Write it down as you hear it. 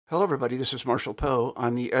Hello, everybody. This is Marshall Poe.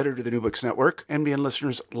 I'm the editor of the New Books Network. NBN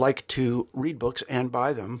listeners like to read books and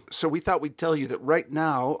buy them. So we thought we'd tell you that right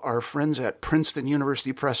now, our friends at Princeton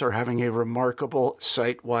University Press are having a remarkable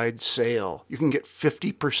site-wide sale. You can get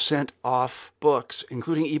 50% off books,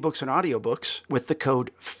 including ebooks and audiobooks, with the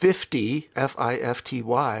code 50,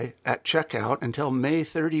 F-I-F-T-Y, at checkout until May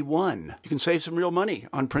 31. You can save some real money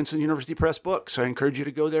on Princeton University Press books. I encourage you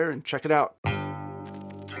to go there and check it out.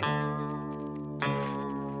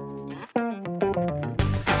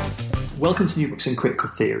 Welcome to New Books in Critical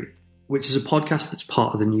Theory, which is a podcast that's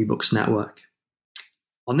part of the New Books Network.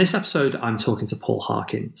 On this episode, I'm talking to Paul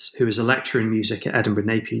Harkins, who is a lecturer in music at Edinburgh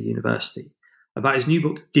Napier University, about his new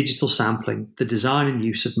book, Digital Sampling, The Design and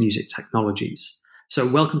Use of Music Technologies. So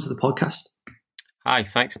welcome to the podcast. Hi,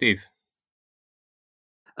 thanks, Steve.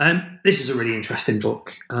 This is a really interesting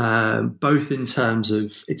book, both in terms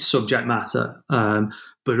of its subject matter,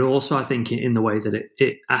 but also I think in the way that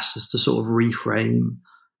it asks us to sort of reframe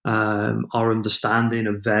our understanding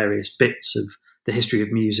of various bits of the history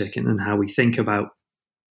of music and how we think about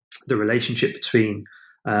the relationship between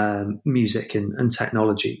music and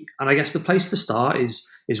technology. And I guess the place to start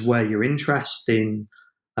is where your interest in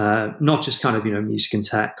not just kind of music and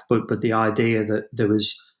tech, but the idea that there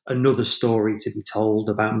was another story to be told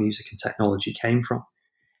about music and technology came from.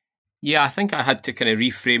 Yeah, I think I had to kind of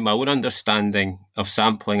reframe my own understanding of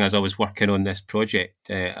sampling as I was working on this project.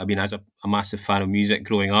 As a massive fan of music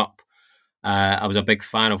growing up, I was a big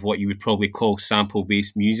fan of what you would probably call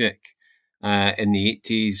sample-based music in the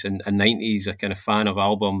 80s and 90s, a kind of fan of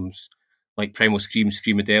albums like Primal Scream,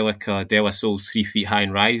 Screamadelica, De La Soul's 3 Feet High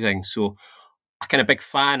and Rising. So a kind of big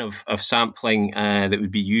fan of sampling that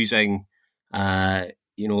would be using,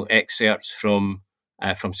 excerpts from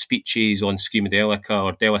speeches on Screamadelica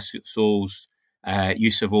or De La Soul's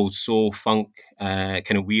use of old soul, funk,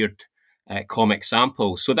 kind of weird comic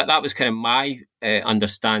samples. So that was kind of my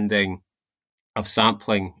understanding of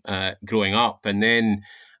sampling growing up. And then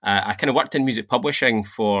I kind of worked in music publishing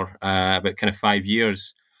for about kind of 5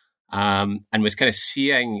 years and was kind of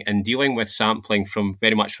seeing and dealing with sampling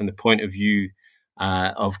very much from the point of view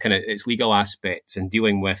of kind of its legal aspects and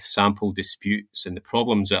dealing with sample disputes and the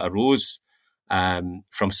problems that arose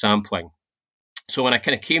from sampling. So when I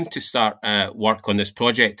kind of came to start work on this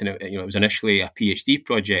project, and it was initially a PhD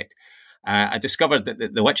project, I discovered that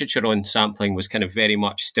the literature on sampling was kind of very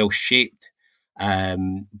much still shaped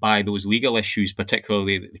by those legal issues,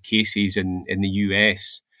 particularly the cases in the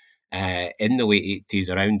US in the late 80s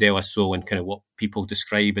around De La Soul and kind of what people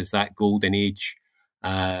describe as that golden age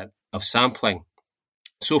of sampling.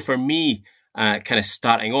 So for me, kind of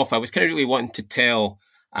starting off, I was kind of really wanting to tell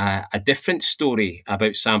a different story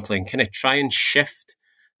about sampling, kind of try and shift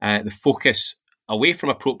the focus away from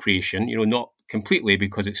appropriation, not completely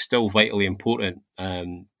because it's still vitally important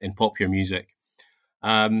in popular music.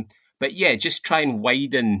 But yeah, just try and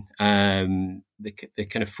widen the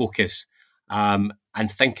kind of focus and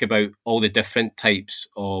think about all the different types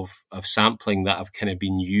of sampling that have kind of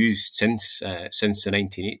been used since the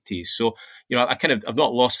 1980s. So, I've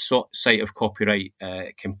not lost sight of copyright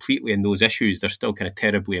completely in those issues. They're still kind of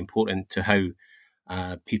terribly important to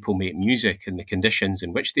how people make music and the conditions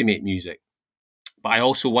in which they make music. But I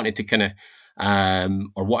also wanted to kind of,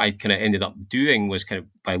 or what I kind of ended up doing was kind of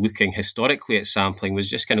by looking historically at sampling was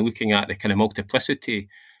just kind of looking at the kind of multiplicity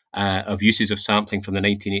of uses of sampling from the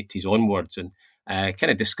 1980s onwards and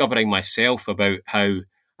kind of discovering myself about how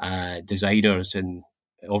designers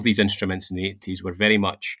of these instruments in the 80s were very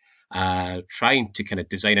much trying to kind of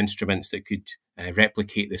design instruments that could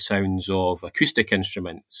replicate the sounds of acoustic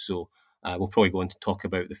instruments. So we'll probably go on to talk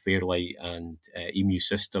about the Fairlight and EMU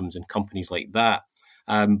Systems and companies like that.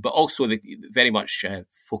 But also very much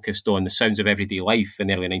focused on the sounds of everyday life in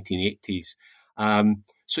the early 1980s.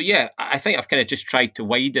 So yeah, I think I've kind of just tried to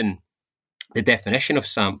widen the definition of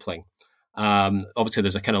sampling. Obviously,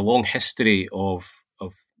 there's a kind of long history of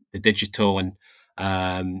the digital, and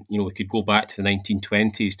we could go back to the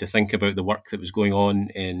 1920s to think about the work that was going on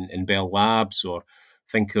in Bell Labs, or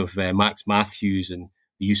think of Max Matthews and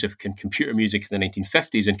the use of computer music in the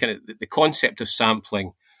 1950s, and kind of the concept of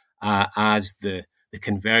sampling as the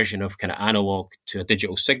conversion of kind of analog to a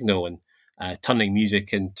digital signal and turning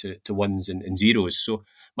music into ones and zeros. So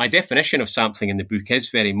my definition of sampling in the book is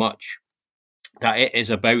very much that it is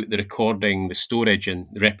about the recording, the storage and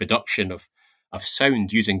the reproduction of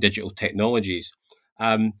sound using digital technologies.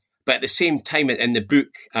 But at the same time in the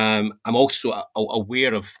book, I'm also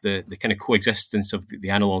aware of the kind of coexistence of the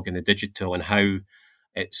analog and the digital and how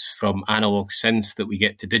it's from analog synths that we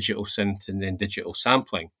get to digital synth and then digital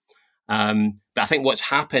sampling. But I think what's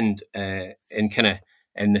happened in kind of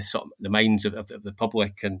in the minds of the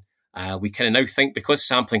public. And we kind of now think, because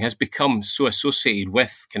sampling has become so associated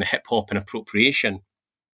with kind of hip hop and appropriation,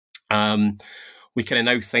 we kind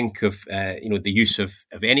of now think of the use of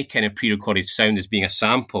any kind of pre-recorded sound as being a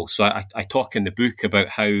sample. So I talk in the book about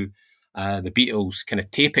how the Beatles' kind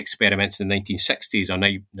of tape experiments in the 1960s are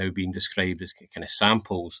now being described as kind of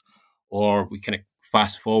samples. Or we kind of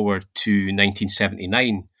fast forward to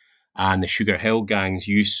 1979 and the Sugar Hill Gang's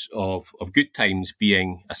use of Good Times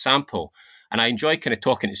being a sample. And I enjoy kind of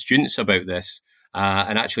talking to students about this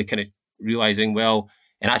and actually kind of realising, well,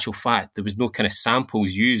 in actual fact, there was no kind of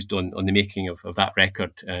samples used on the making of that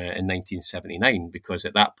record in 1979, because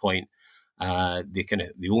at that point,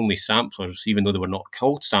 the only samplers, even though they were not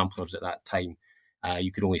called samplers at that time,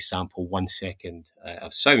 you could only sample 1 second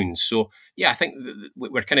of sound. So, yeah, I think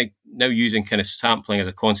we're kind of now using kind of sampling as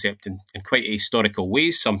a concept in quite historical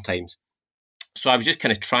ways sometimes. So I was just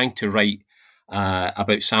kind of trying to write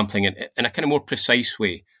about sampling in a kind of more precise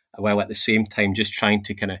way, while at the same time just trying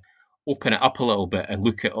to kind of open it up a little bit and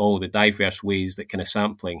look at all the diverse ways that kind of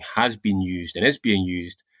sampling has been used and is being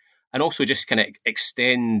used, and also just kind of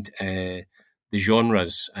extend the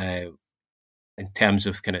genres in terms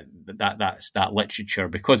of kind of that literature,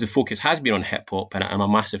 because the focus has been on hip hop, and I'm a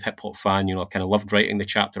massive hip hop fan. I kind of loved writing the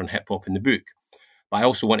chapter on hip hop in the book, but I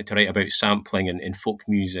also wanted to write about sampling in folk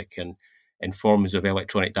music and in forms of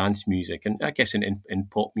electronic dance music, and I guess in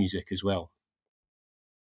pop music as well.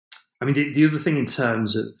 I mean, the other thing in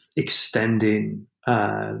terms of extending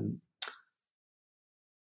the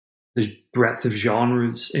breadth of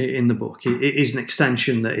genres in the book, it is an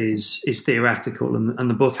extension that is theoretical, and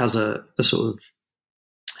the book has a sort of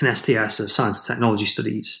an STS, a science and technology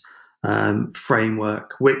studies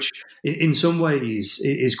framework, which in some ways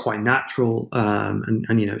is quite natural,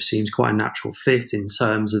 and seems quite a natural fit in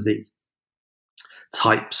terms of the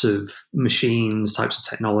types of machines, types of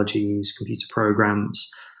technologies, computer programs,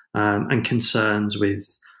 and concerns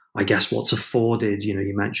with, I guess, what's afforded.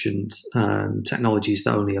 You mentioned technologies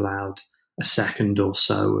that only allowed a second or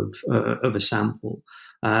so of a sample,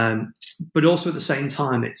 but also at the same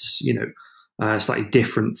time, it's slightly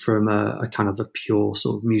different from a kind of a pure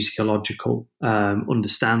sort of musicological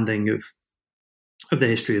understanding of the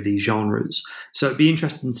history of these genres. So it'd be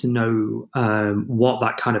interesting to know what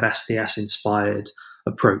that kind of STS-inspired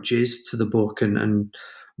approach is to the book, and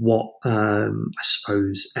what I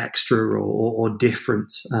suppose extra or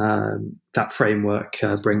different that framework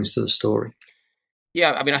brings to the story.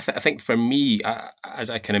 Yeah, I mean, I think for me, as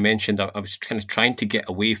I kind of mentioned, I was kind of trying to get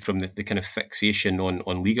away from the kind of fixation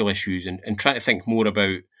on legal issues and trying to think more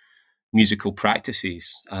about musical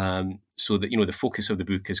practices. So that, the focus of the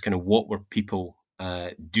book is kind of what were people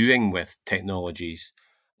doing with technologies.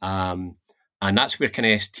 And that's where kind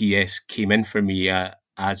of STS came in for me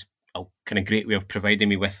as a kind of great way of providing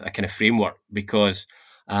me with a kind of framework, because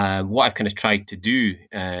what I've kind of tried to do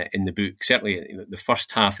in the book, certainly the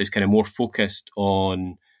first half, is kind of more focused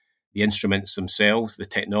on the instruments themselves, the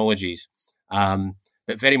technologies,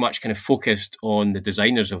 but very much kind of focused on the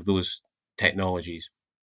designers of those technologies,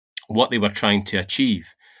 what they were trying to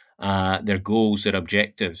achieve, their goals, their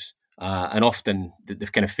objectives, and often the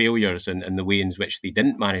kind of failures and the way in which they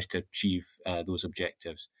didn't manage to achieve those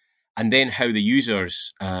objectives. And then how the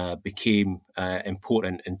users became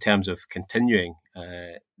important in terms of continuing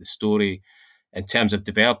the story, in terms of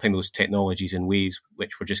developing those technologies in ways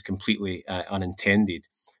which were just completely unintended.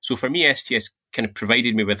 So for me, STS kind of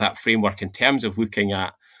provided me with that framework in terms of looking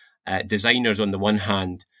at designers on the one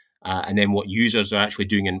hand, and then what users are actually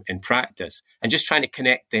doing in practice, and just trying to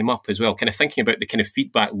connect them up as well, kind of thinking about the kind of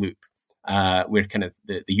feedback loop where kind of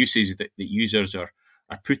the uses that the users are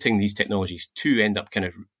putting these technologies to end up kind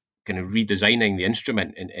of redesigning the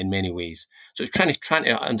instrument in many ways. So it's trying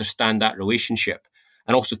to understand that relationship,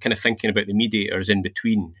 and also kind of thinking about the mediators in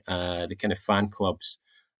between, the kind of fan clubs,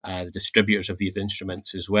 the distributors of these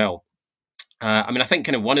instruments as well. I mean, I think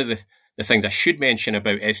kind of one of the things I should mention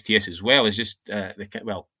about STS as well is just,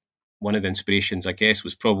 one of the inspirations, I guess,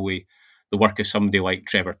 was probably the work of somebody like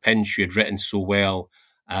Trevor Pinch, who had written so well,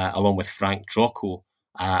 along with Frank Drocco,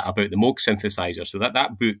 about the Moog synthesizer. So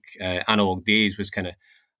that book, Analog Days, was kind of,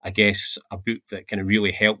 I guess, a book that kind of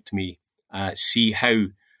really helped me see how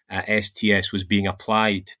STS was being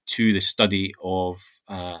applied to the study of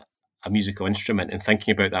a musical instrument, and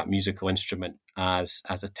thinking about that musical instrument as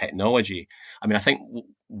a technology. I mean, I think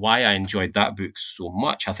why I enjoyed that book so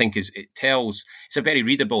much, I think, is it's a very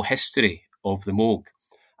readable history of the Moog.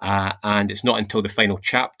 And it's not until the final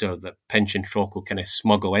chapter that Pinch and Trocco kind of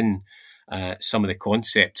smuggle in some of the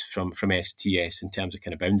concepts from STS in terms of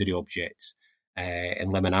kind of boundary objects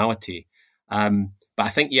and liminality. But But I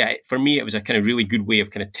think, for me, it was a kind of really good way of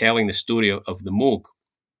kind of telling the story of the Moog,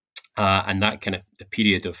 and that kind of the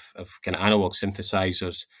period of kind of analog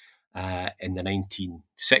synthesizers in the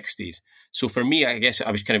 1960s. So for me, I guess I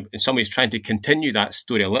was kind of in some ways trying to continue that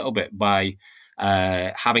story a little bit by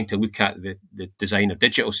having to look at the design of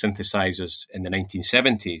digital synthesizers in the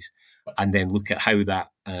 1970s, and then look at how that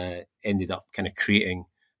ended up kind of creating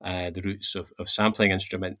the roots of sampling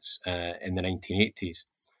instruments in the 1980s.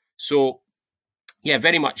 So,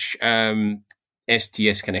 very much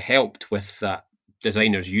STS kind of helped with that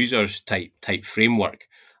designers users type framework.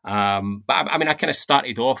 But I mean, I kind of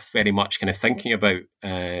started off very much kind of thinking about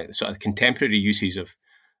sort of contemporary uses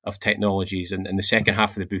of technologies, and the second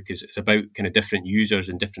half of the book is about kind of different users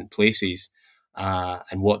in different places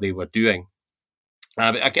and what they were doing.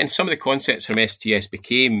 But again, some of the concepts from STS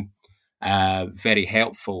became very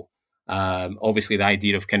helpful. Obviously, the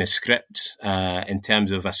idea of kind of scripts in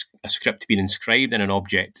terms of a script being inscribed in an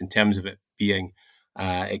object, in terms of it being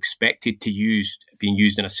expected to being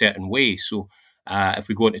used in a certain way. So if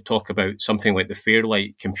we go on to talk about something like the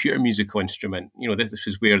Fairlight computer musical instrument, this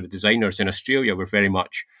was where the designers in Australia were very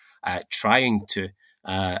much trying to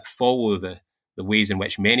follow the ways in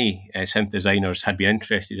which many synth designers had been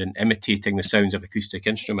interested in imitating the sounds of acoustic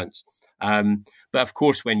instruments. But of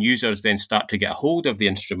course, when users then start to get a hold of the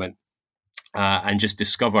instrument and just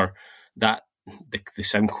discover that the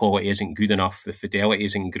sound quality isn't good enough, the fidelity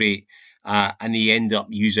isn't great, and they end up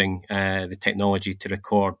using the technology to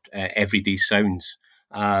record everyday sounds.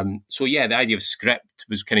 The idea of script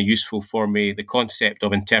was kind of useful for me. The concept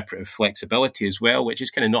of interpretive flexibility as well, which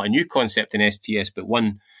is kind of not a new concept in STS, but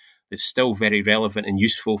one that's still very relevant and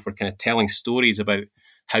useful for kind of telling stories about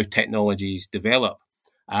how technologies develop.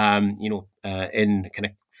 In a kind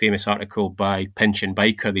of famous article by Pinch and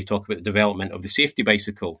Biker, they talk about the development of the safety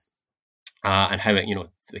bicycle and how it,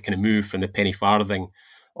 they kind of move from the penny farthing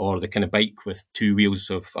or the kind of bike with two wheels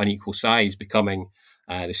of unequal size becoming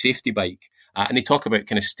the safety bike. And they talk about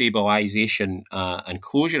kind of stabilization and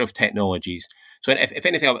closure of technologies. So if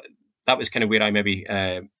anything, that was kind of where I maybe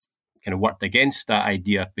kind of worked against that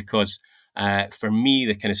idea, because for me,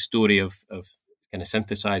 the kind of story of kind of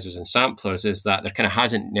synthesizers and samplers is that there kind of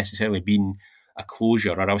hasn't necessarily been a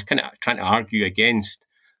closure, or I was kind of trying to argue against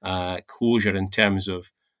closure in terms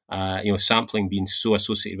of sampling being so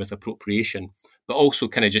associated with appropriation, but also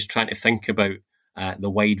kind of just trying to think about the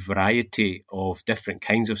wide variety of different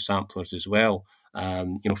kinds of samplers as well.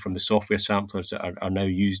 From the software samplers that are now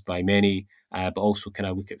used by many, but also kind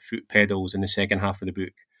of look at foot pedals in the second half of the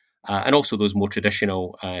book. And also those more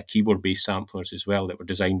traditional keyboard-based samplers as well that were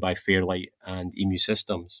designed by Fairlight and EMU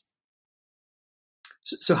Systems.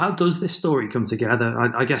 So how does this story come together?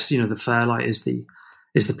 I guess, the Fairlight is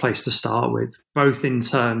the place to start with, both in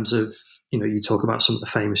terms of, you talk about some of the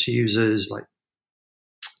famous users like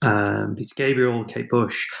Peter Gabriel, Kate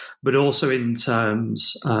Bush, but also in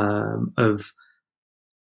terms of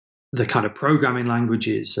the kind of programming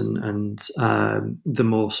languages and the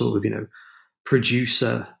more sort of,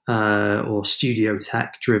 producer or studio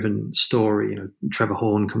tech driven story. Trevor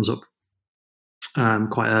Horn comes up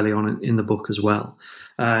quite early on in the book as well.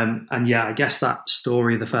 I guess that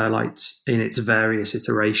story, the Fairlight, in its various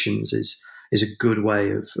iterations is a good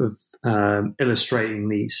way of illustrating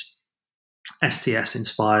these STS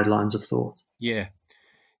inspired lines of thought. Yeah.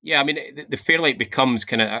 I mean, the Fairlight becomes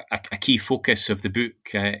kind of a key focus of the book.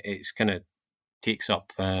 It's kind of takes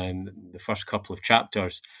up the first couple of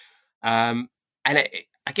chapters. I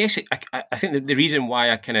think the reason why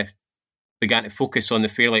I kind of began to focus on the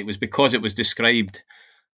Fairlight was because it was described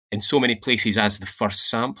in so many places as the first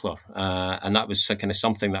sampler. And that was kind of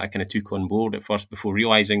something that I kind of took on board at first before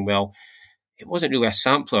realizing, well, it wasn't really a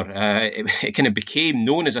sampler. It kind of became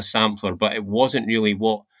known as a sampler, but it wasn't really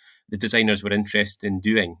what the designers were interested in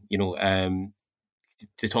doing.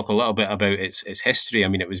 To talk a little bit about its history, I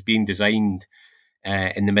mean, it was being designed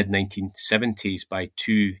in the mid-1970s by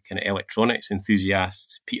two kind of electronics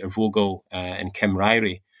enthusiasts, Peter Vogel and Kim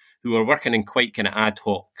Ryrie, who were working in quite kind of ad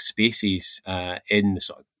hoc spaces in the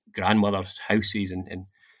sort of grandmother's houses in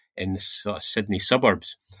the sort of Sydney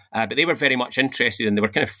suburbs. But they were very much interested, and they were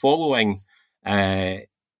kind of following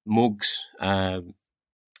Moog's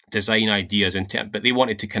design ideas, but they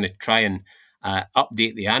wanted to kind of try and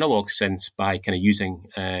update the analog synths by kind of using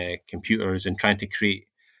computers and trying to create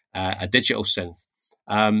a digital synth.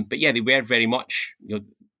 They were very much,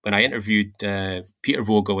 when I interviewed Peter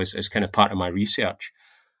Vogel as kind of part of my research,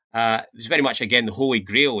 it was very much, again, the holy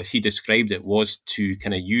grail, as he described it, was to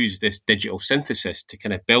kind of use this digital synthesis to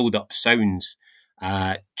kind of build up sounds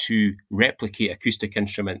to replicate acoustic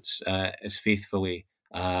instruments as faithfully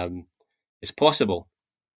as possible.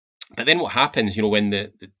 But then what happens, when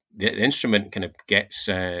the instrument kind of gets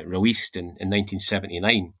released in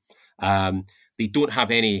 1979, they don't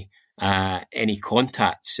have any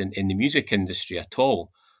contacts in the music industry at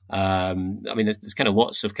all. There's kind of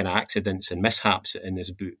lots of kind of accidents and mishaps in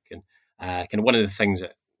this book, and kind of one of the things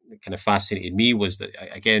that kind of fascinated me was that,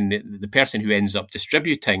 again, the person who ends up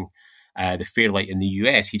distributing the Fairlight in the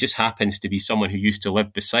US, he just happens to be someone who used to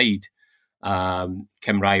live beside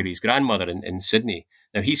Kim Ryerie's grandmother in Sydney.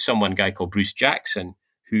 Now, he's a guy called Bruce Jackson,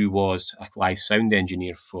 who was a live sound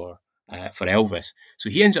engineer for Elvis. So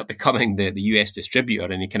he ends up becoming the US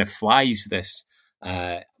distributor, and he kind of flies this,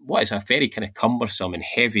 what is a very kind of cumbersome and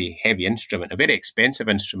heavy instrument, a very expensive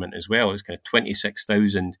instrument as well. It's kind of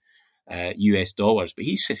 $26,000 US dollars. But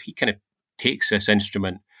he kind of takes this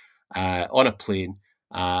instrument on a plane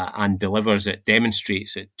and delivers it,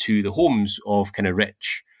 demonstrates it to the homes of kind of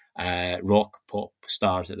rich rock pop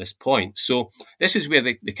stars at this point. So this is where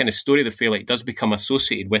the kind of story of the Fairlight does become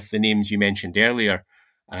associated with the names you mentioned earlier,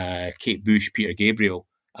 Kate Bush, Peter Gabriel,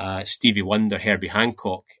 Stevie Wonder, Herbie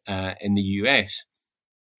Hancock in the US.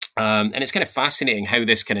 And it's kind of fascinating how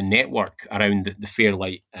this kind of network around the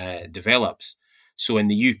Fairlight develops. So in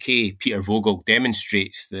the UK, Peter Vogel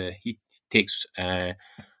demonstrates he takes a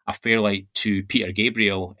Fairlight to Peter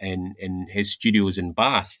Gabriel in his studios in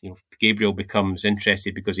Bath. Gabriel becomes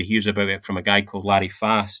interested because he hears about it from a guy called Larry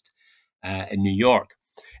Fast in New York.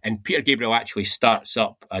 And Peter Gabriel actually starts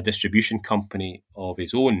up a distribution company of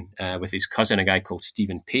his own with his cousin, a guy called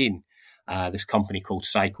Stephen Payne, this company called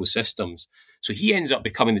Psycho Systems. So he ends up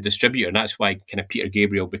becoming the distributor, and that's why kind of Peter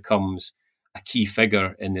Gabriel becomes a key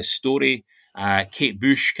figure in this story. Kate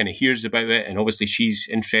Bush kind of hears about it, and obviously she's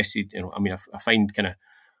interested. I find kind of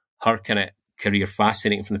her kind of career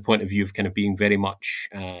fascinating from the point of view of kind of being very much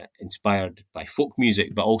inspired by folk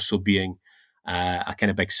music, but also being a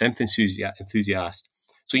kind of big synth enthusiast.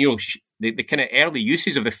 So, the kind of early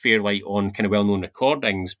uses of the Fairlight on kind of well-known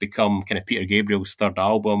recordings become kind of Peter Gabriel's third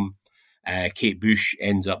album. Kate Bush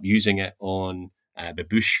ends up using it on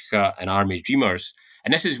Babushka and Army Dreamers.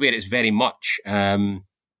 And this is where it's very much, they're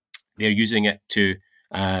using it to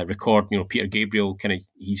record, Peter Gabriel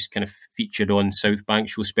he's kind of featured on South Bank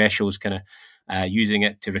show specials, kind of using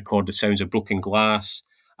it to record the sounds of broken glass.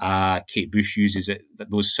 Kate Bush uses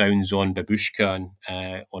those sounds on Babushka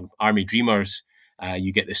and on Army Dreamers.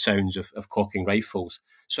 You get the sounds of cocking rifles.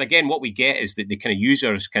 So again, what we get is that the kind of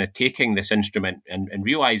users kind of taking this instrument and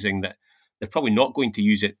realizing that they're probably not going to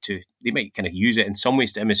use it they might kind of use it in some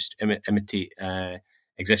ways to imitate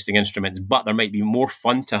existing instruments, but there might be more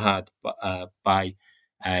fun to have by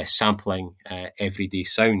sampling everyday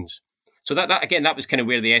sounds. So that again, that was kind of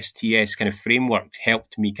where the STS kind of framework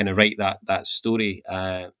helped me kind of write that story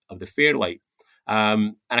of the Fairlight.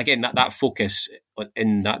 And again, that focus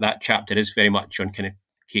in that chapter is very much on kind of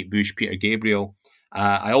Kate Bush, Peter Gabriel.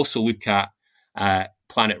 I also look at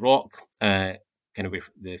Planet Rock, kind of where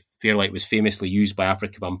the Fairlight was famously used by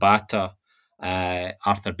Afrika Bambaataa,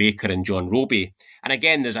 Arthur Baker and John Roby. And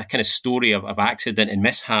again, there's a kind of story of accident and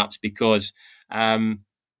mishaps because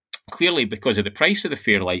clearly because of the price of the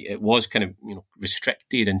Fairlight, it was kind of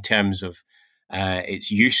restricted in terms of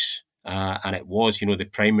its use. And it was, the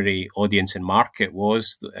primary audience and market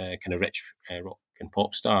was kind of rich rock and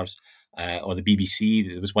pop stars, or the BBC.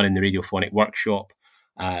 There was one in the Radiophonic Workshop,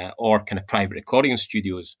 or kind of private recording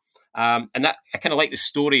studios. And that I kind of like the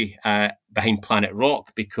story behind Planet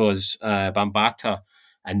Rock because Bambaataa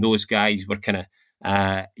and those guys were kind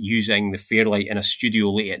of using the Fairlight in a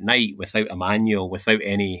studio late at night without a manual, without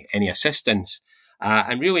any assistance,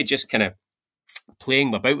 and really just kind of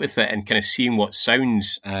playing about with it and kind of seeing what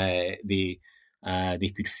sounds they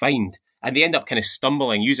could find. And they end up kind of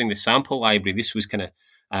stumbling using the sample library. This was kind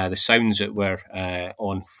of the sounds that were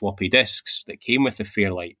on floppy disks that came with the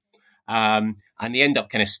Fairlight. And they end up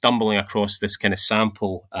kind of stumbling across this kind of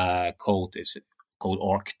sample called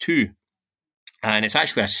Orc 2. And it's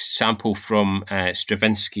actually a sample from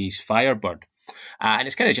Stravinsky's Firebird. And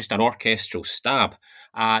it's kind of just an orchestral stab.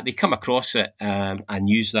 They come across it and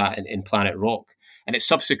use that in Planet Rock. And it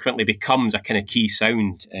subsequently becomes a kind of key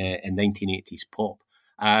sound in 1980s pop.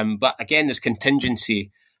 But again, there's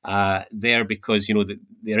contingency there because,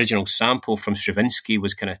 the original sample from Stravinsky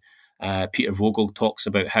was kind of, Peter Vogel talks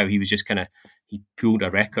about how he was just he pulled a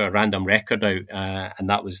random record out, and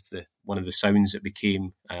that was one of the sounds that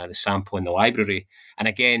became the sample in the library. And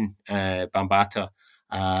again, Bambaataa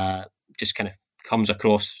just kind of comes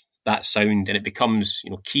across that sound, and it becomes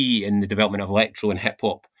key in the development of electro and hip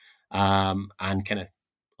hop, and kind of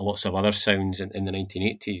lots of other sounds in the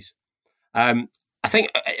 1980s. I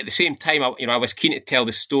think at the same time, I was keen to tell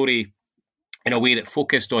the story in a way that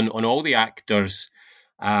focused on all the actors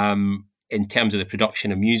in terms of the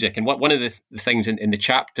production of music. And one of the things in the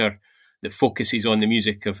chapter that focuses on the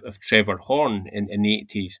music of Trevor Horn in the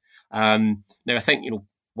 80s. Now, I think,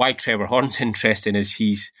 why Trevor Horn's interesting is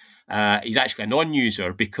he's actually a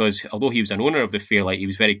non-user, because although he was an owner of the Fairlight, he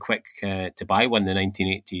was very quick to buy one in the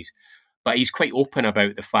 1980s. But he's quite open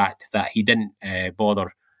about the fact that he didn't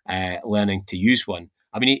bother learning to use one.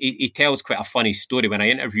 I mean, he tells quite a funny story. When I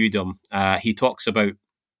interviewed him, he talks about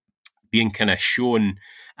being kind of shown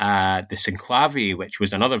the Synclavier, which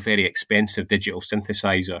was another very expensive digital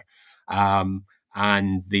synthesizer,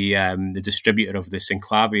 and the distributor of the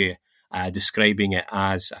Synclavier describing it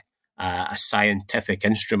as a scientific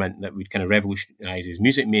instrument that would kind of revolutionise his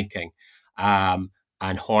music making.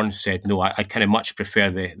 And Horn said, no, I kind of much prefer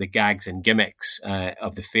the gags and gimmicks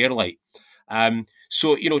of the Fairlight.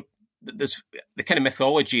 So, there's the kind of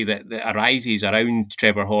mythology that arises around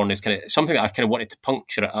Trevor Horn is kind of something that I kind of wanted to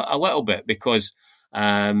puncture a little bit, because,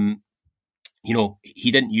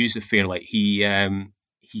 he didn't use the Fairlight. He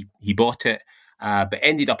bought it, but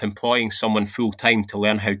ended up employing someone full time to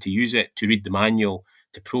learn how to use it, to read the manual,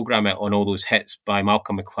 to program it on all those hits by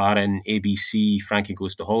Malcolm McLaren, ABC, Frankie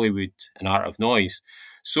Goes to Hollywood, and Art of Noise.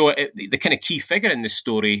 So the kind of key figure in this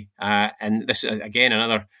story, and this is again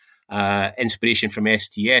another inspiration from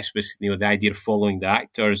STS, was the idea of following the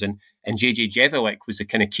actors, and J.J. Jethelik was the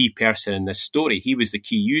kind of key person in this story. He was the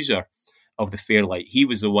key user of the Fairlight. He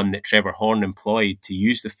was the one that Trevor Horn employed to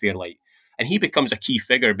use the Fairlight, and he becomes a key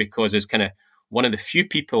figure because as kind of one of the few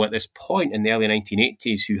people at this point in the early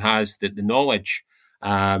 1980s who has the knowledge,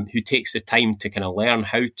 who takes the time to kind of learn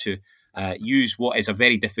how to use what is a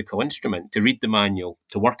very difficult instrument, to read the manual,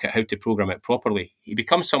 to work out how to program it properly. He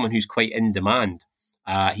becomes someone who's quite in demand.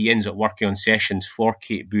 He ends up working on sessions for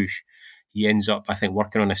Kate Bush. He ends up, I think,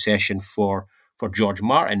 working on a session for George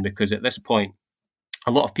Martin, because at this point,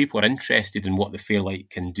 a lot of people are interested in what the Fairlight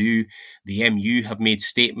can do. The MU have made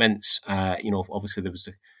statements. Obviously there was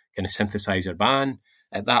a kind of synthesizer ban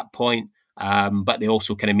at that point. But they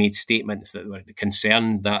also kind of made statements that were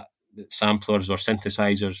concerned that samplers or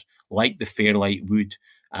synthesizers like the Fairlight would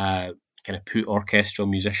kind of put orchestral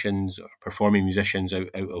musicians or performing musicians out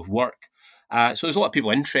of work. So there's a lot of people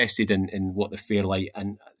interested in what the Fairlight,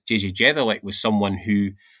 and J.J. Jethelik was someone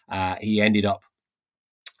who he ended up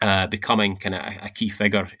becoming kind of a key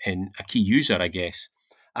figure, in a key user, I guess.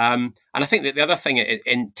 And I think that the other thing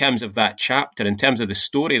in terms of that chapter, in terms of the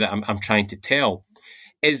story that I'm trying to tell,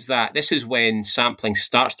 is that this is when sampling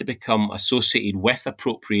starts to become associated with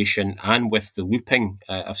appropriation and with the looping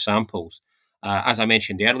of samples. As I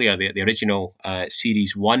mentioned earlier, the original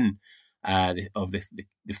Series 1 of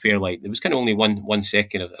the Fairlight, there was kind of only one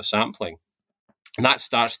second of sampling. And that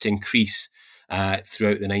starts to increase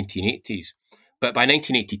throughout the 1980s. But by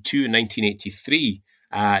 1982 and 1983,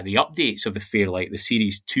 the updates of the Fairlight, the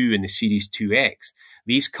Series 2 and the Series 2X,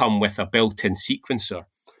 these come with a built-in sequencer.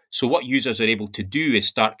 So what users are able to do is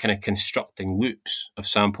start kind of constructing loops of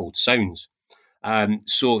sampled sounds.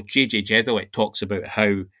 So J.J. Jethelik talks about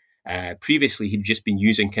how previously he'd just been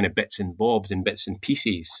using kind of bits and bobs and bits and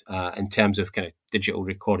pieces in terms of kind of digital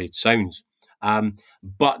recorded sounds,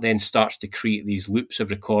 but then starts to create these loops of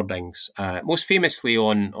recordings, most famously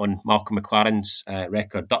on Malcolm McLaren's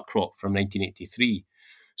record Duck Rock from 1983.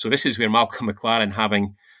 So this is where Malcolm McLaren,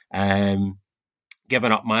 having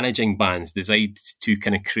given up managing bands, decided to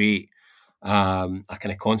kind of create a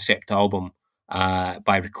kind of concept album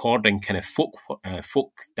by recording kind of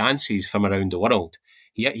folk dances from around the world.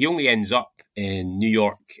 He only ends up in New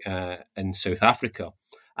York and South Africa,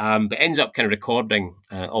 but ends up kind of recording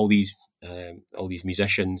all these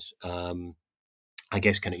musicians. I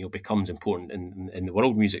guess kind of becomes important in the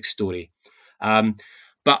world music story.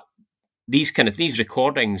 But these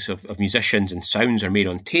recordings of musicians and sounds are made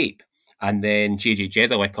on tape. And then J.J.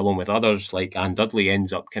 Jethelik, along with others like Anne Dudley,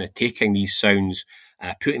 ends up kind of taking these sounds,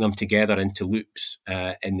 putting them together into loops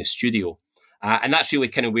in the studio. And that's really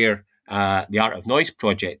kind of where the Art of Noise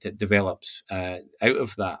project that develops out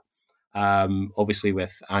of that. Obviously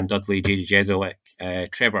with Anne Dudley, J.J.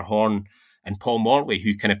 Jethelik, Trevor Horn, and Paul Morley,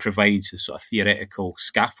 who kind of provides the sort of theoretical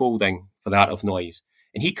scaffolding for the Art of Noise.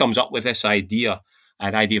 And he comes up with this idea,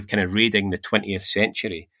 the idea of kind of raiding the 20th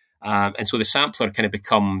century. And so the sampler kind of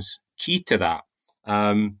becomes key to that.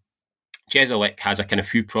 Jethelik has a kind of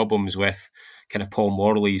few problems with kind of Paul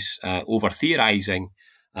Morley's over-theorizing,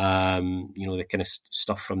 the kind of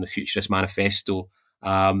stuff from the Futurist Manifesto,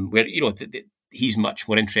 where, he's much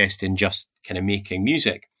more interested in just kind of making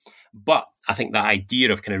music. But I think that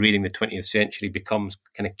idea of kind of raiding the 20th century becomes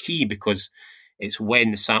kind of key because It's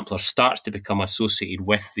when the sampler starts to become associated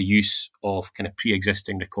with the use of kind of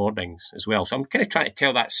pre-existing recordings as well. So I'm kind of trying to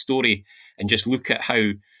tell that story and just look at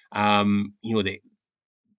how, the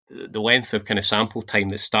length of kind of sample time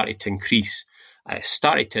that started to increase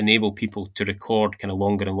started to enable people to record kind of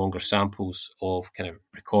longer and longer samples of kind of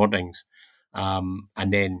recordings.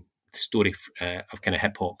 And then the story of kind of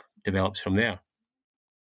hip hop develops from there.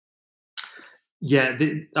 Yeah,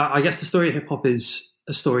 I guess the story of hip hop is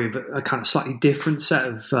a story of a kind of slightly different set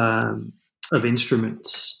of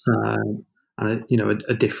instruments, and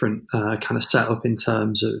a different kind of setup in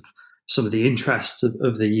terms of some of the interests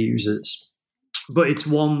of the users. But it's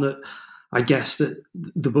one that I guess that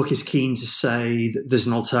the book is keen to say that there's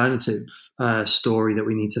an alternative story that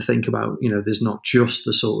we need to think about. There's not just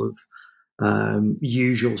the sort of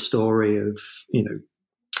usual story of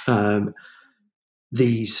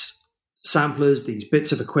these samplers, these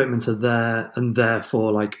bits of equipment are there, and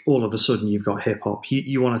therefore, like, all of a sudden you've got hip hop.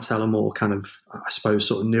 You want to tell a more kind of, I suppose,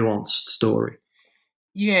 sort of nuanced story.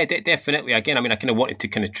 Yeah, definitely. Again, I kind of wanted to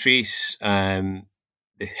kind of trace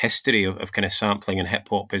the history of kind of sampling and hip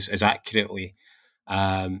hop as accurately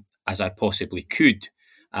as I possibly could.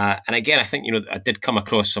 And again, I think, I did come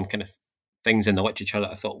across some kind of things in the literature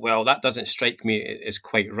that I thought, well, that doesn't strike me as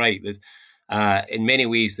quite right. There's, in many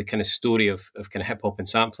ways, the kind of story of kind of hip hop and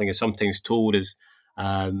sampling is sometimes told as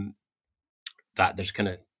that there's kind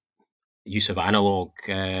of use of analog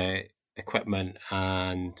equipment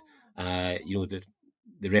and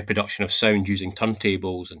the reproduction of sound using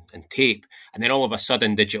turntables and tape, and then all of a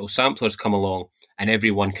sudden digital samplers come along and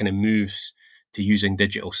everyone kind of moves to using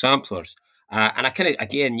digital samplers. And I kind of,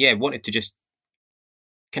 again, wanted to just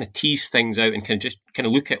kind of tease things out and kind of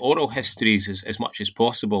look at oral histories as much as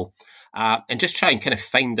possible, and just try and kind of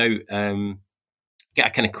find out, get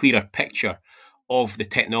a kind of clearer picture of the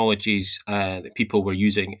technologies that people were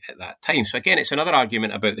using at that time. So again, it's another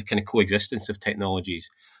argument about the kind of coexistence of technologies.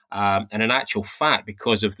 And in actual fact,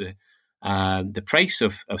 because of the price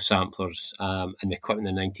of samplers and the equipment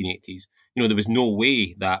in the 1980s, there was no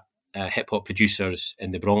way that hip hop producers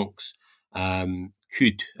in the Bronx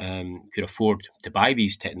could afford to buy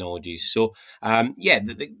these technologies. So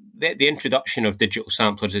the introduction of digital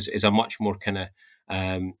samplers is a much more kind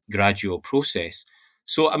of gradual process.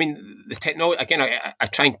 So the technology, again, I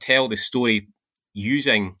try and tell the story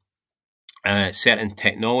using certain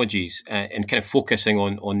technologies and kind of focusing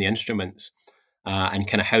on the instruments and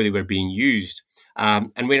kind of how they were being used.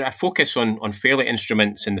 And where I focus on Fairlight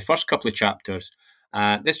instruments in the first couple of chapters,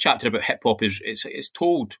 this chapter about hip hop is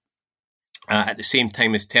told at the same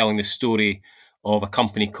time as telling the story of a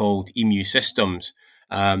company called Emu Systems,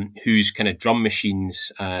 whose kind of drum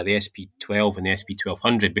machines, the SP12 and the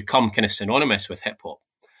SP1200, become kind of synonymous with hip hop.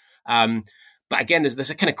 But again, there's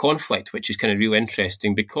a kind of conflict, which is kind of real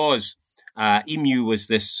interesting, because Emu was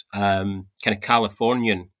this kind of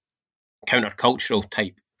Californian countercultural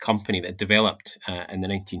type company that developed in the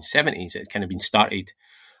 1970s. It had kind of been started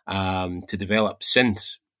to develop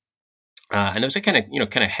synths. And there was a kind of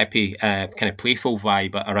hippie, kind of playful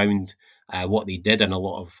vibe around what they did in a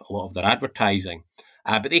lot of their advertising.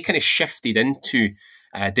 But they kind of shifted into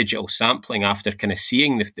digital sampling after kind of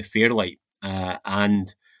seeing the Fairlight.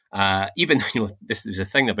 And even, this is the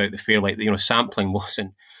thing about the Fairlight, that, sampling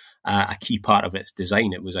wasn't a key part of its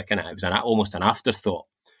design. It was almost an afterthought.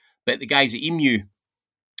 But the guys at Emu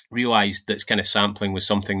realised that kind of sampling was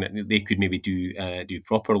something that they could maybe do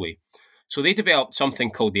properly. So they developed something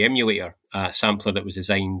called the Emulator sampler that was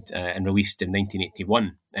designed and released in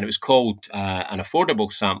 1981. And it was called an affordable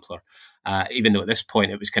sampler, even though at this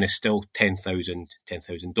point it was kind of still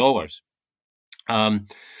 $10,000. Now,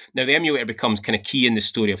 the Emulator becomes kind of key in the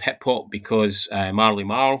story of hip hop because Marley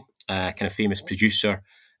Marl, kind of famous producer,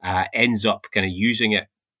 ends up kind of using it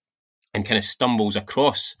and kind of stumbles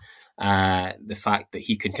across the fact that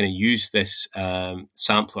he can kind of use this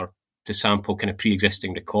sampler to sample kind of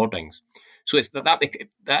pre-existing recordings. So it's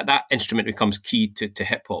that instrument becomes key to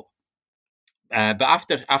hip hop. But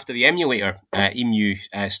after the Emulator, Emu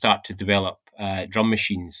start to develop drum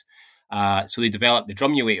machines. So they developed the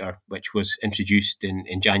Drumulator, which was introduced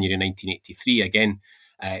in January 1983, again,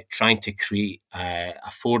 trying to create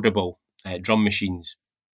affordable drum machines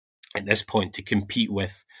at this point to compete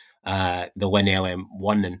with the Linn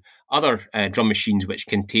LM1 and other drum machines which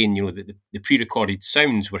contain, the pre-recorded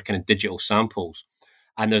sounds were kind of digital samples.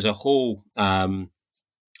 And there's a whole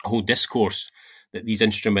discourse that these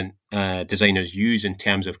instrument designers use in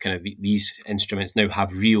terms of kind of these instruments now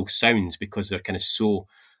have real sounds because they're kind of so,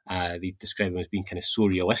 they describe them as being kind of so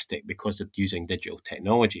realistic because they're using digital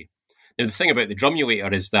technology. Now, the thing about the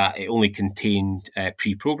Drumulator is that it only contained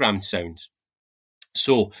pre-programmed sounds.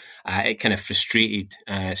 So it kind of frustrated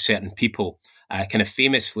certain people. Kind of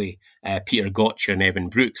famously, Peter Gotcher and Evan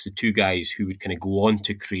Brooks, the two guys who would kind of go on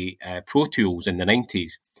to create Pro Tools in the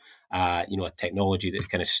 90s, a technology that's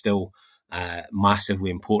kind of still massively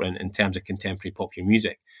important in terms of contemporary popular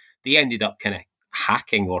music. They ended up kind of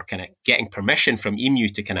hacking or kind of getting permission from EMU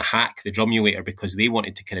to kind of hack the Drumulator because they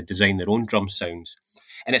wanted to kind of design their own drum sounds.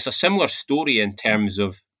 And it's a similar story in terms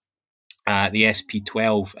of the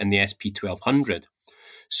SP12 and the SP1200.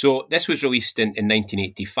 So this was released in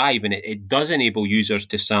 1985, and it does enable users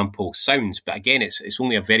to sample sounds. But again, it's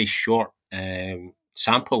only a very short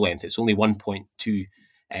sample length. It's only 1.2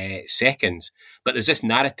 seconds. But there's this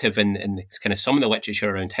narrative in kind of some of the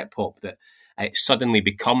literature around hip-hop that it suddenly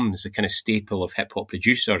becomes a kind of staple of hip-hop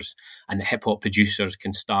producers, and the hip-hop producers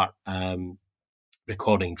can start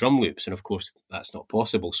recording drum loops. And of course, that's not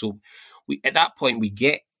possible. So at that point, we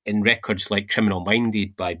get in records like Criminal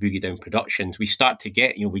Minded by Boogie Down Productions, we start to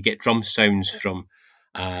get, we get drum sounds from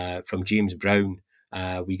James Brown.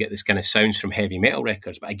 We get this kind of sounds from heavy metal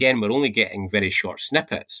records. But again, we're only getting very short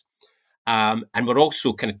snippets. And we're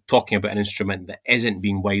also kind of talking about an instrument that isn't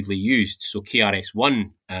being widely used. So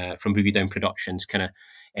KRS-One from Boogie Down Productions kind of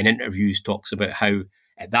in interviews talks about how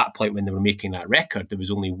at that point when they were making that record, there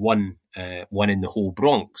was only one in the whole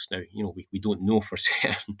Bronx. Now, we don't know for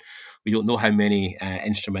certain. We don't know how many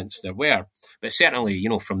instruments there were. But certainly,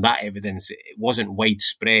 from that evidence, it wasn't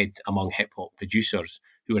widespread among hip-hop producers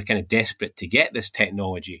who were kind of desperate to get this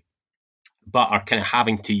technology, but are kind of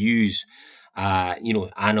having to use,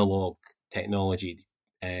 analog technology,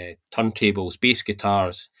 turntables, bass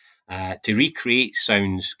guitars, to recreate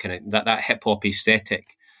sounds, kind of that hip-hop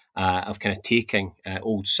aesthetic of kind of taking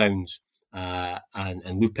old sounds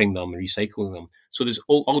and looping them and recycling them. So there's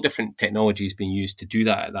all different technologies being used to do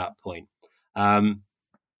that at that point. The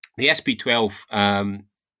SP12,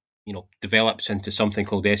 develops into something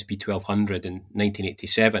called the SP1200 in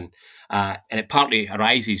 1987. And it partly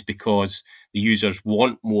arises because the users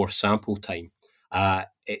want more sample time.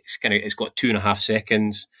 It's got 2.5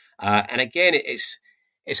 seconds. And again,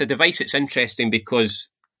 it's a device that's interesting because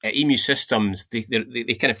EMU Systems, they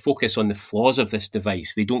kind of focus on the flaws of this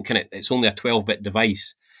device. They don't it's only a 12-bit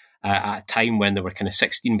device at a time when there were kind of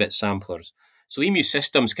 16-bit samplers. So EMU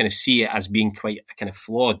Systems kind of see it as being quite kind of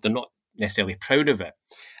flawed. They're not necessarily proud of it.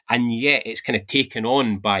 And yet it's kind of taken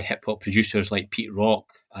on by hip-hop producers like Pete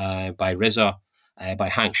Rock, by RZA, by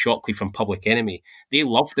Hank Shocklee from Public Enemy. They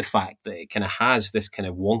love the fact that it kind of has this kind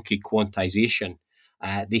of wonky quantization.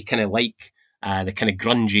 They kind of like the kind of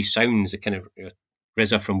grungy sounds, the kind of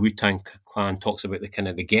RZA from Wu-Tang Clan talks about the kind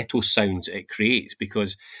of the ghetto sounds it creates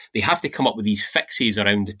because they have to come up with these fixes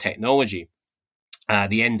around the technology.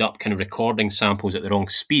 They end up kind of recording samples at the wrong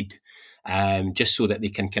speed, just so that they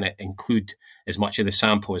can kind of include as much of the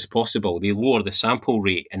sample as possible. They lower the sample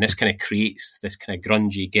rate, and this kind of creates this kind of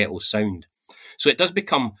grungy ghetto sound. So it does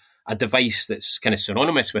become a device that's kind of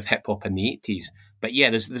synonymous with hip hop in the 80s. But yeah,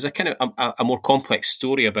 there's a kind of a more complex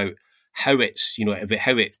story about how it's,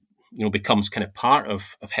 how it becomes kind of part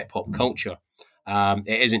of hip hop culture.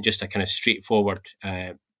 It isn't just a kind of straightforward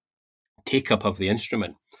take up of the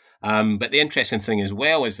instrument. But the interesting thing as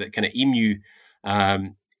well is that kind of EMU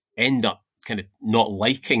end up kind of not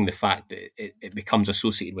liking the fact that it becomes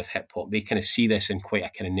associated with hip hop. They kind of see this in quite a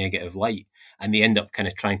kind of negative light, and they end up kind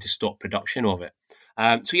of trying to stop production of it.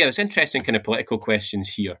 So yeah, there's interesting kind of political questions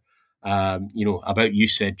here, about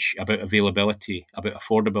usage, about availability, about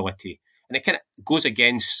affordability. And it kind of goes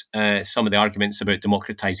against some of the arguments about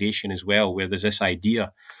democratization as well, where there's this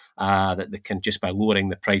idea that they can, just by lowering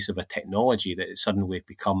the price of a technology, that it suddenly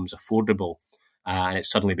becomes affordable and it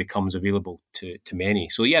suddenly becomes available to many.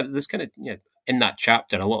 So yeah, there's kind of in that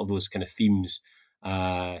chapter a lot of those kind of themes.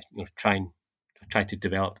 Try to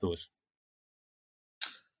develop those.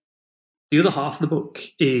 The other half of the book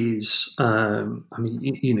is,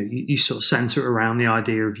 you sort of center around the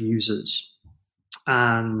idea of users.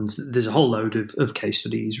 And there's a whole load of case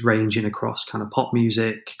studies ranging across kind of pop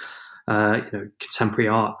music, contemporary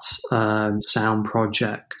arts, sound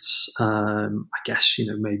projects, I guess,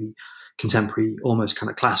 maybe contemporary, almost kind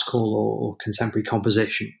of classical or contemporary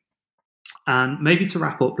composition. And maybe to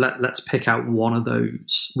wrap up, let's pick out one of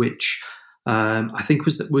those, which I think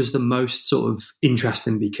was the most sort of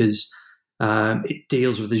interesting because it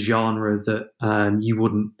deals with a genre that you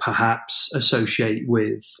wouldn't perhaps associate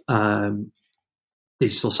with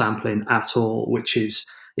digital sampling at all, which is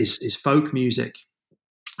folk music.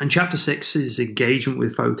 And chapter 6's engagement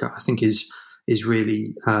with folk, I think, is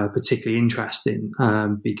really particularly interesting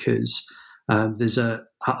because there's a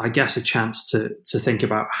chance to think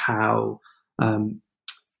about how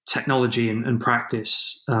technology and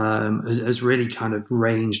practice has really kind of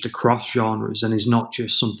ranged across genres and is not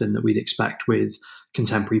just something that we'd expect with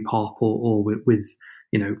contemporary pop or with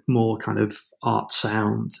more kind of art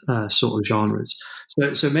sound sort of genres.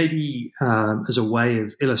 So maybe as a way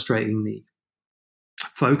of illustrating the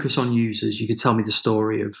focus on users, you could tell me the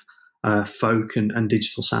story of folk and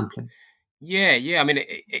digital sampling. Yeah. I mean,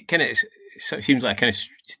 it kind of seems like they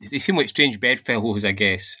seem like strange bedfellows, I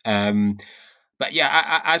guess. But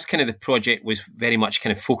yeah, as kind of the project was very much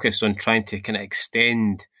kind of focused on trying to kind of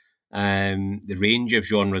extend the range of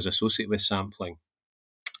genres associated with sampling.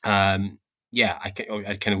 I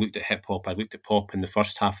kind of looked at hip hop. I looked at pop in the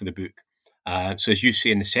first half of the book. So as you say,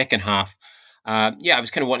 in the second half, I was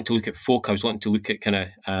kind of wanting to look at folk. I was wanting to look at kind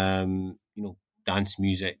of dance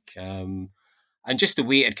music and just the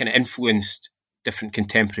way it kind of influenced different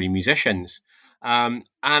contemporary musicians. And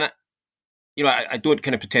I don't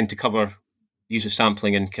kind of pretend to cover use of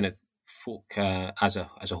sampling and kind of folk as a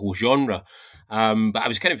whole genre. But I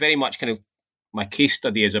was kind of very much kind of, my case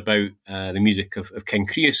study is about the music of King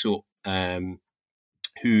Creosote,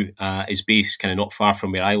 who is based kind of not far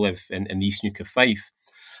from where I live in the East Neuk of Fife.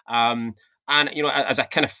 And, as a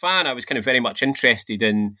kind of fan, I was kind of very much interested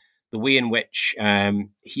in the way in which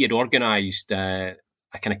he had organised a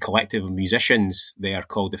kind of collective of musicians there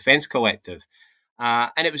called the Fence Collective.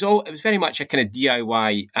 And it was very much a kind of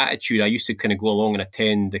DIY attitude. I used to kind of go along and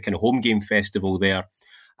attend the kind of home game festival there.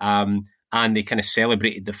 And they kind of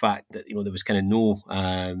celebrated the fact that, there was kind of no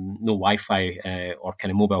Wi-Fi or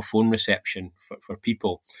kind of mobile phone reception for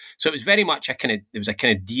people. So it was very much a kind of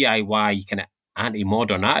DIY kind of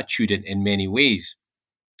anti-modern attitude in many ways.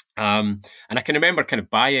 And I can remember kind of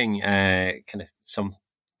buying kind of some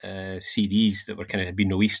CDs that were kind of had been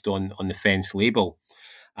released on the Fence label.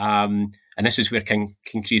 And this is where King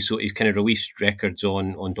Creosote has kind of released records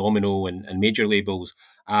on Domino and major labels.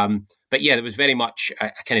 But yeah, there was very much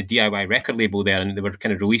a kind of DIY record label there, and they were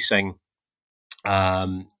kind of releasing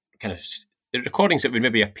kind of recordings that would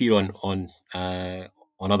maybe appear on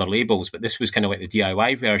other labels, but this was kind of like the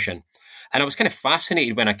DIY version. And I was kind of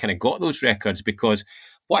fascinated when I kind of got those records, because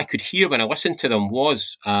what I could hear when I listened to them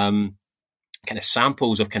was kind of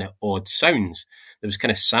samples of kind of odd sounds. There was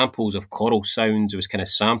kind of samples of choral sounds. There was kind of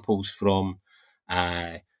samples from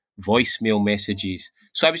voicemail messages.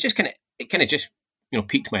 So I was just it kind of just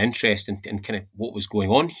piqued my interest in kind of what was going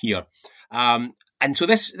on here. And so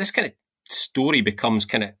this kind of story becomes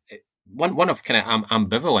kind of one of kind of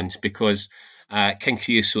ambivalence, because King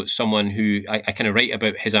Creosote is someone who I kind of write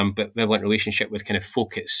about his ambivalent relationship with kind of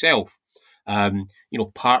folk itself.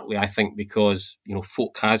 Partly I think because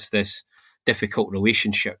folk has this difficult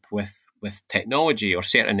relationship with technology, or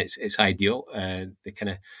certainly its ideal. The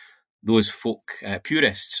kind of those folk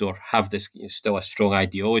purists or have this still a strong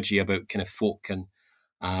ideology about kind of folk and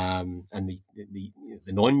the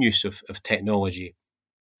non-use of technology.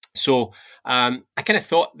 So I kind of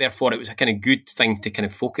thought, therefore, it was a kind of good thing to kind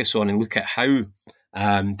of focus on and look at how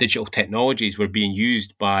digital technologies were being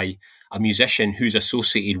used by a musician who's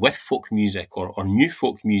associated with folk music or new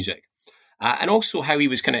folk music, and also how he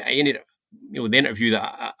was kind of, I ended up, the interview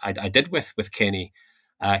that I did with Kenny,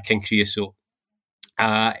 King Creosote,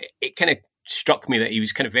 it kind of struck me that he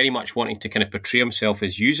was kind of very much wanting to kind of portray himself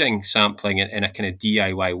as using sampling in a kind of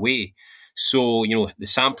DIY way. So, the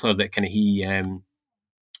sampler that kind of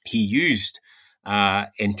he used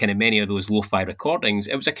in kind of many of those lo-fi recordings,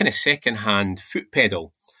 it was a kind of second-hand foot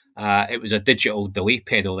pedal. It was a digital delay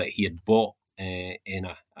pedal that he had bought in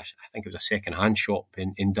I think it was a second-hand shop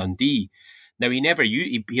in Dundee. Now,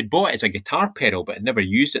 he had bought it as a guitar pedal, but had never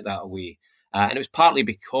used it that way. And it was partly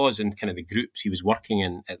because in kind of the groups he was working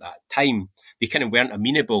in at that time, they kind of weren't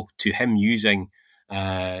amenable to him using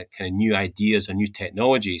kind of new ideas or new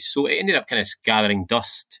technologies. So it ended up kind of gathering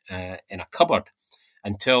dust in a cupboard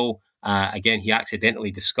until, again, he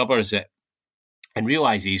accidentally discovers it and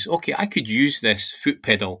realizes, okay, I could use this foot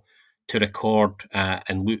pedal to record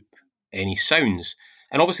and loop any sounds.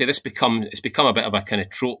 And obviously it's become a bit of a kind of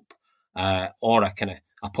trope or a kind of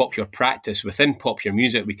a popular practice within popular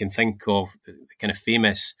music. We can think of the kind of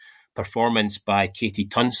famous performance by Katie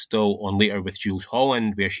Tunstall on Later with Jools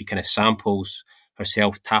Holland, where she kind of samples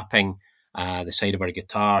herself tapping the side of her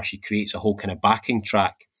guitar. She creates a whole kind of backing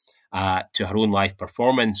track to her own live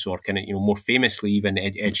performance, or kind of, more famously, even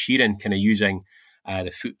Ed Sheeran kind of using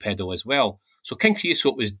the foot pedal as well. So King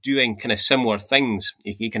Creosote was doing kind of similar things.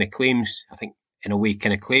 He kind of claims, I think, in a way,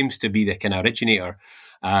 kind of claims to be the kind of originator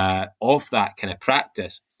of that kind of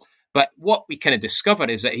practice. But what we kind of discover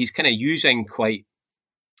is that he's kind of using quite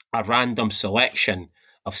a random selection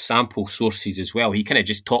of sample sources as well. He kind of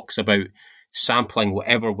just talks about sampling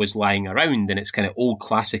whatever was lying around, and it's kind of old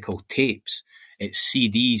classical tapes. It's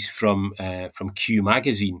CDs from Q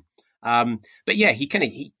magazine. But yeah,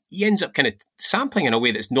 he ends up kind of sampling in a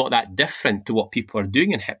way that's not that different to what people are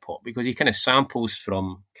doing in hip hop, because he kind of samples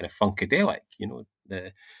from kind of Funkadelic,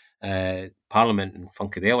 the Parliament and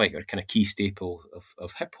Funkadelic are kind of key staple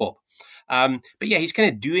of hip hop. But yeah, he's kind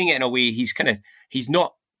of doing it in a way. He's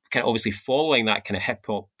not kind of obviously following that kind of hip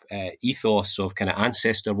hop ethos of kind of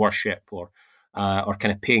ancestor worship or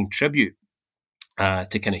kind of paying tribute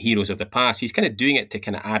to kind of heroes of the past. He's kind of doing it to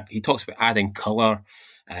kind of add. He talks about adding color,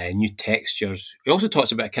 new textures. He also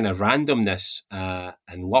talks about kind of randomness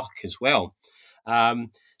and luck as well.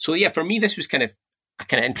 So yeah, for me, this was kind of a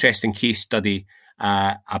kind of interesting case study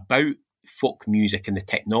about folk music and the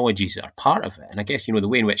technologies that are part of it. And I guess, the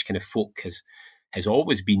way in which kind of folk has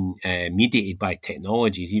always been mediated by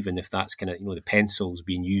technologies, even if that's kind of, the pencils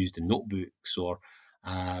being used in notebooks, or,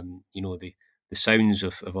 the sounds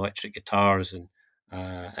of electric guitars and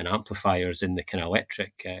amplifiers in the kind of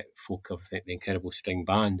electric folk of the Incredible String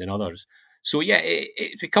Band and others. So yeah,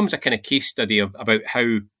 it becomes a kind of case study about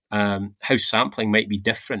how sampling might be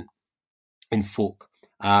different in folk.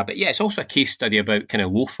 But yeah, it's also a case study about kind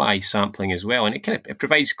of lo-fi sampling as well, and it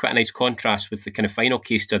provides quite a nice contrast with the kind of final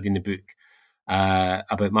case study in the book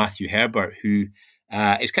about Matthew Herbert, who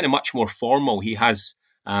is kind of much more formal. He has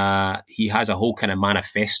a whole kind of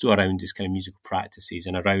manifesto around his kind of musical practices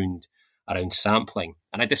and around sampling.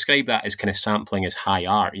 And I describe that as kind of sampling as high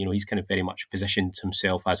art. He's kind of very much positioned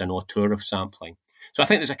himself as an auteur of sampling. So I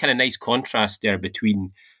think there's a kind of nice contrast there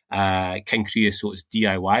between King Creosote's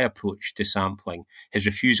DIY approach to sampling, his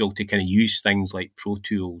refusal to kind of use things like Pro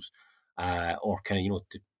Tools, or kind of,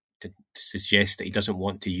 to suggest that he doesn't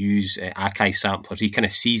want to use Akai samplers. He kind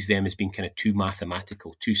of sees them as being kind of too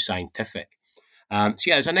mathematical, too scientific. So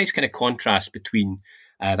yeah, there's a nice kind of contrast between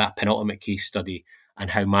that penultimate case study and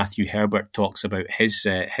how Matthew Herbert talks about his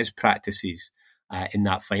practices in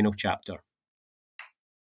that final chapter.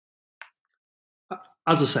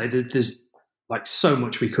 As I say, there's like so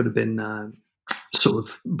much we could have been sort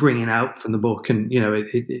of bringing out from the book, and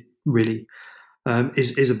it really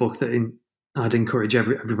is a book that I'd encourage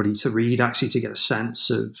everybody to read, actually, to get a sense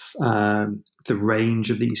of the range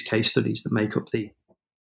of these case studies that make up the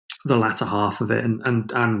latter half of it,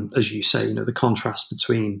 and as you say, the contrast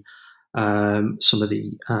between some of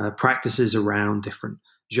the practices around different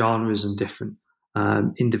genres and different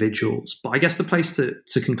individuals. But I guess the place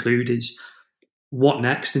to conclude is, what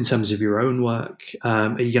next in terms of your own work?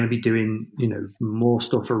 Are you going to be doing, more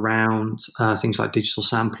stuff around things like digital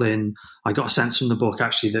sampling? I got a sense from the book,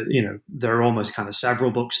 actually, that, there are almost kind of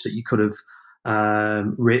several books that you could have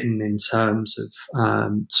written in terms of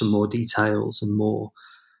some more details and more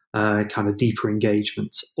kind of deeper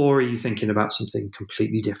engagement. Or are you thinking about something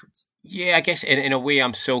completely different? Yeah, I guess in a way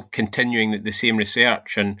I'm still continuing the same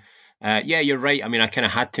research. And yeah, you're right. I mean, I kind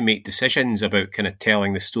of had to make decisions about kind of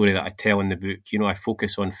telling the story that I tell in the book. I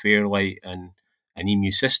focus on Fairlight and Emu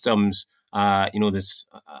Systems. There's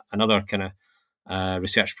another kind of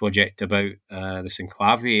research project about the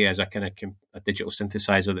Synclave as a kind of a digital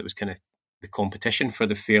synthesizer that was kind of the competition for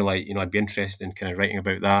the Fairlight. I'd be interested in kind of writing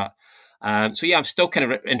about that. So yeah, I'm still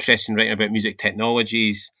kind of interested in writing about music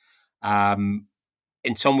technologies.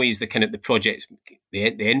 In some ways, the project,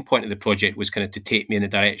 the end point of the project was kind of to take me in the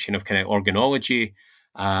direction of kind of organology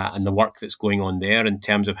and the work that's going on there in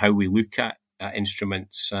terms of how we look at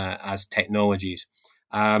instruments as technologies.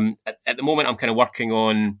 At the moment, I'm kind of working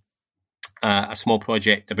on a small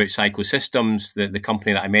project about Psychosystems, the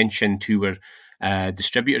company that I mentioned, who were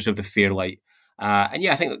distributors of the Fairlight. And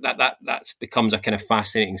yeah, I think that becomes a kind of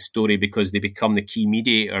fascinating story, because they become the key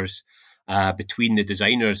mediators between the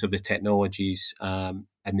designers of the technologies and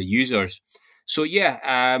the users. So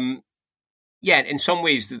yeah, in some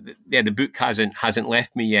ways, the book hasn't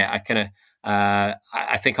left me yet.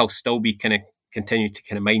 I think I'll still be kind of continue to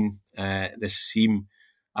kind of mine this theme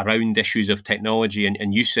around issues of technology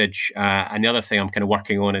and usage. And the other thing I'm kind of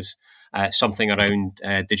working on is something around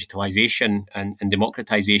digitalization and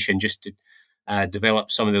democratization, just to develop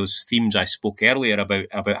some of those themes I spoke earlier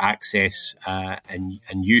about access and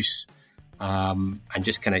use. And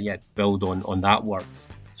just kind of build on that work.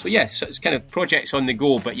 So so it's kind of projects on the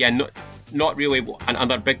go, but not really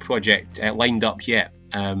another big project lined up yet.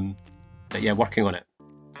 But yeah, working on it.